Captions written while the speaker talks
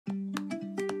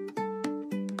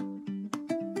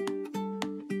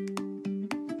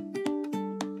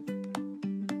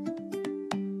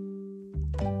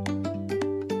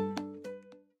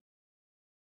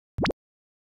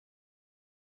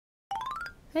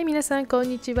はい、皆さんこん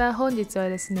にちは。本日は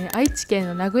ですね、愛知県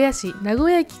の名古屋市、名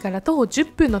古屋駅から徒歩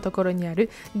10分のところにある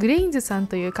グレインズさん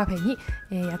というカフェに、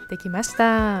やってきまし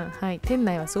た。はい、店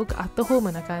内はすごくアットホー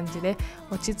ムな感じで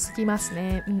落ち着きます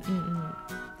ね。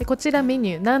でこちらメ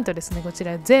ニュー、なんとですね、こち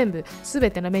ら全て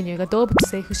のメニューが動物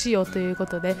性不使用というこ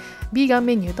とで、ビーガン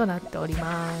メニューとなっており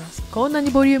ます。こんなに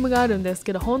ボリュームがあるんです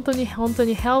けど、本当にヘル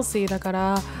シーだか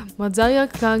ら、罪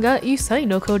悪感が一切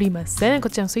残りません。こ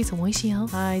ちらのスイーツも美味しいよ。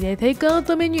はい、でテイクアウ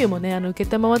トメニューもね、受け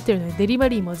たまわってるので、デリバ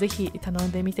リーもぜひ頼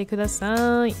んでみてくだ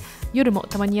さい。夜も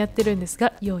たまにやってるんです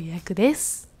が、要予約で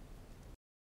す。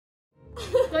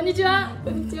こんにちは。こ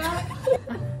んにちは。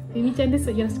ふみちゃんです。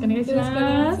よろしくお願いし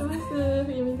ます。ふ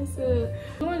ゆみです。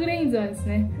このグレインズはです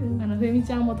ね、ふみ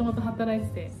ちゃんもともと働い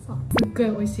てて、すっご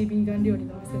い美味しいビーガン料理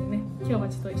のお店でね、今日は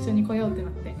ちょっと一緒に来ようってな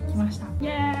って来ました。イエ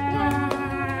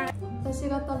ーイ。私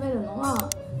が食べるのは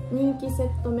人気セ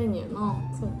ットメニューの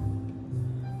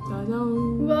じゃじゃん。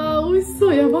うわー、美味しそ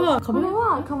う。やばー。これ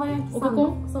はかば焼きサン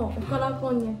ド。そう、おから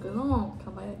こんにゃくの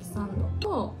かば焼きサンド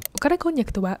と、おからこんにゃ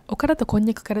くとはおからとこん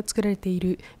にゃくから作られてい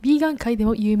るビーガン界で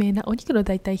も有名なお肉の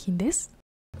代替品です。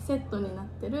セットになっ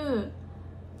てる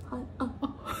ハ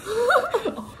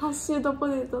ッシュドポ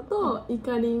テトとイ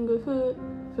カリング風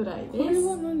フライです。これ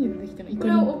は何でできたの？イカこ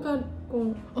れはおかこ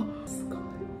ん。すごい。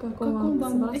おかこんは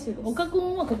素晴らしいです。おかこ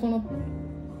んはここの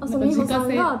みほさん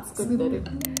が作ってる。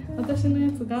私のや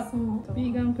つが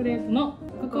ビーガンプレートの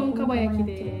おかこんかば焼き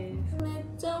です。めっ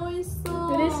ちゃ美味しそう。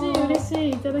嬉し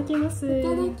い。いただきます。いた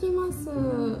だきます。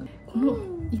この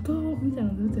イカみたい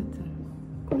なのどうやってやっ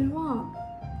てるの？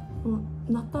これは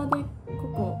ナタデコ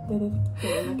コで出てきて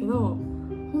るんだけど、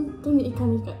本当にイカ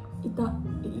みたい。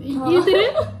入れてる？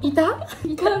イ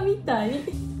カみたい。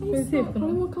これ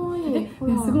も可愛い。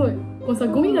すごい。これさ、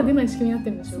ゴミが出ない仕組みになって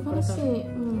るんでしょ？素晴らしい。可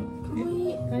愛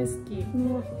い。大好き。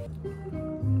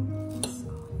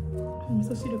味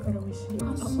噌汁から美味しい。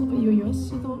いいよいいよ。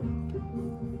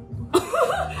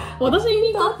私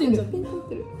に合ってんじゃん。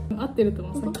合ってると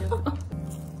思う。さっきは。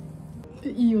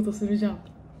いい音するじゃん。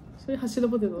それハッシュド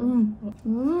ポテト。こ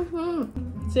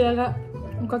ちらが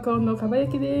おかこんのかば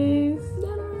焼きです。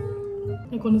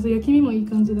このさ、焼き目もいい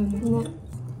感じだね。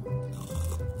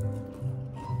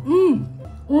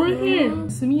おいしい。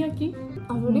炭焼き？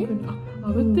炙り？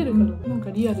炙ってるからなん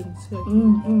かリアルに強い。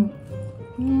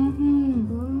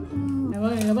や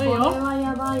ばいよ。これは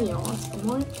やばいよ。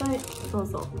もう一回どう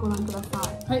ぞご覧くださ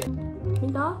い。はい。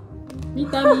見たみん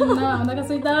な。お腹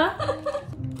すいた？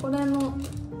これの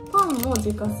パンも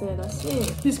自家製だし、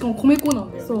でしかも米粉な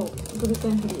んだよ。そう、グルテ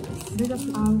ンフリーで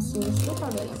す。安心して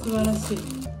食べれます。素晴らしい。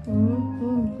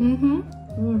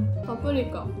パプリ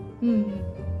カ、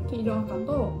黄色赤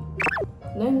と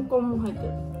レンコンも入ってる。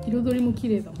彩りも綺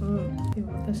麗だもん。では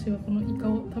私はこのイカ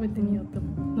を食べてみようと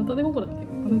思う。ナタデココだっけ？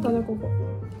ナタデココ。ナ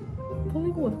タ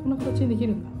デココってこんな形にでき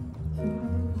るんだ。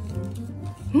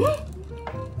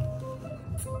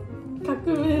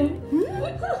革命。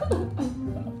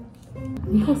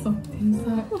みほさん天才。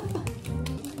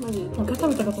マジで。イカ食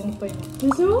べたかと思った今。で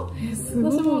しょ？すご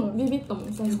い。私もビビッとも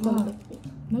最初食べた時。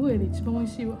名古屋で一番美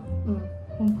味しいわ。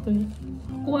本当に。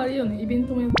ここはあれよね、イベン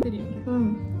トもやってるよね。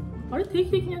あれ定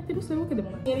期的にやってる？そういうわけで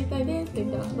もない。やりたいですって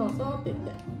言ったらどうぞって言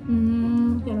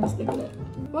ってやらせてくれる。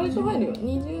割と入るよ。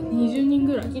20人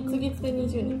ぐらい。ギツギツで20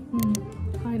人。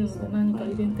入るので、何か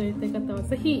イベントやりたい方は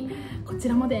ぜひこち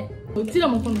らまで。うちら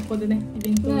も今度ここでね、イベ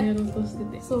ントをやろうとして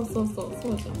て。そうじゃん。発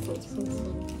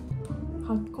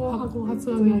酵発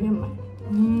揚げ米。こ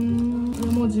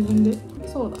れも自分で。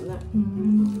そうだね。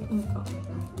なんか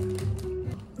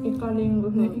イカリン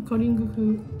グ風。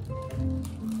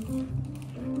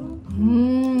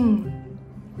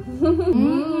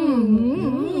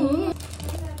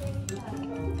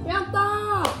やった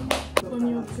ー。ここに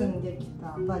摘んできた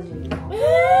バジルの。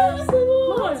す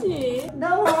ごい。マジ？ど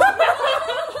うも。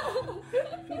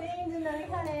グレインズのり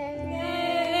かで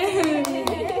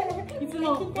す。いつも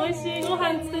美味しいご飯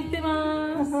作ってま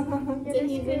す。ぜひ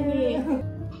ぜ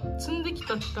ひ。摘んでき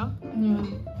たって言っ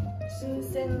た？新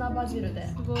鮮なバジルで。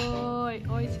すごい美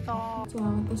味しそう。じゃあ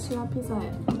私はピザ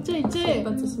へ出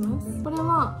発します。これ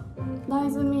は大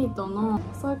豆ミートの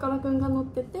ソイカラくんが乗っ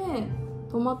てて、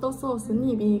トマトソース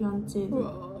にビーガンチーズ。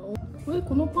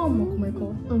このパンも米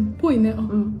粉？ぽいね。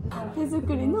手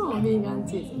作りのビーガン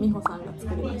チーズ、みほさんが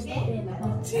作りました。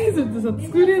チーズってさ、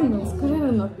作れるんだ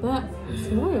って。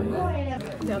すごいよね。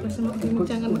じゃあ私もみ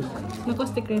ちゃんが残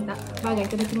してくれたバーガーい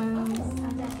ただきます。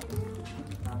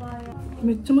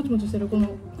めっちゃもちもちしてるこの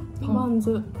バン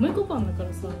ズ。米粉パンだか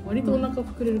らさ、割とお腹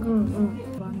膨れるから。バン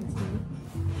ズ。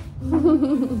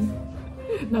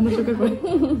何の食これ？めっ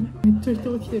ちゃ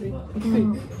人が来てる今。びっくり。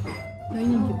大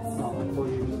人気です。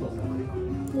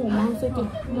もう満席。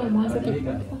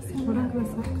ご覧くだ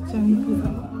さい。口は肉が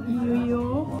いいよいいよ。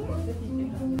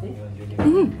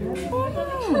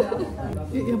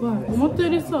やばい。思ったよ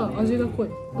りさ、味が濃い。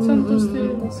ちゃんとして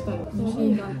る。確かに。ヴ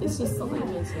ィーガンって質素なイメ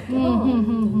ージだけど、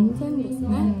全然ですね。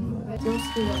常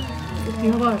識が。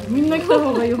やばい。みんな来た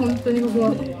方がいい。本当にここ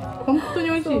は。本当に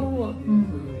美味しい。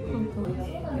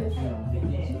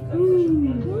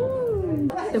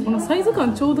でこのサイズ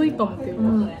感ちょうどいいかもっていう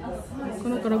か。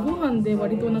だからご飯で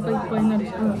割とお腹いっぱいになる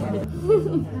じゃん。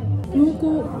濃厚。